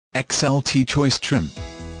XLT choice trim.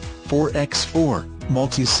 4x4,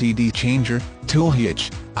 multi-CD changer, tool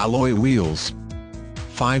hitch, alloy wheels.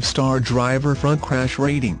 5-star driver front crash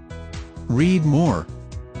rating. Read more.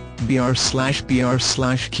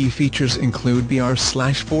 Key features include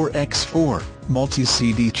BR/4x4,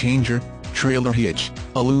 multi-CD changer, trailer hitch,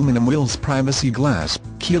 aluminum wheels, privacy glass,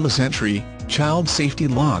 keyless entry, child safety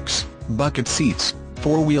locks, bucket seats,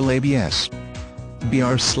 4-wheel ABS.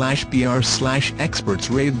 Experts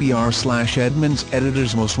rate Edmunds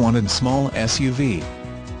Editor's Most Wanted Small SUV.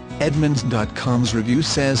 Edmunds.com's review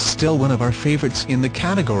says still one of our favorites in the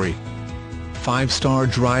category. 5-star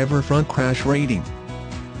driver front crash rating.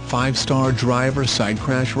 5-star driver side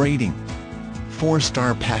crash rating.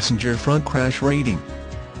 4-star passenger front crash rating.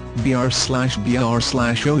 BR/our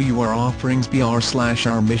offerings.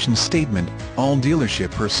 Our mission statement: all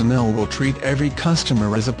dealership personnel will treat every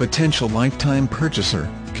customer as a potential lifetime purchaser,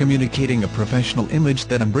 communicating a professional image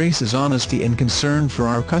that embraces honesty and concern for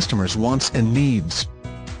our customers' wants and needs.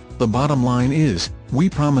 The bottom line is, we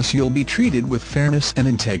promise you'll be treated with fairness and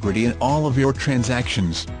integrity in all of your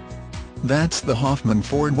transactions. That's the Hoffman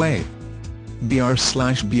Ford way. Please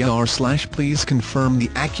confirm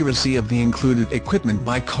the accuracy of the included equipment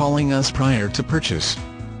by calling us prior to purchase.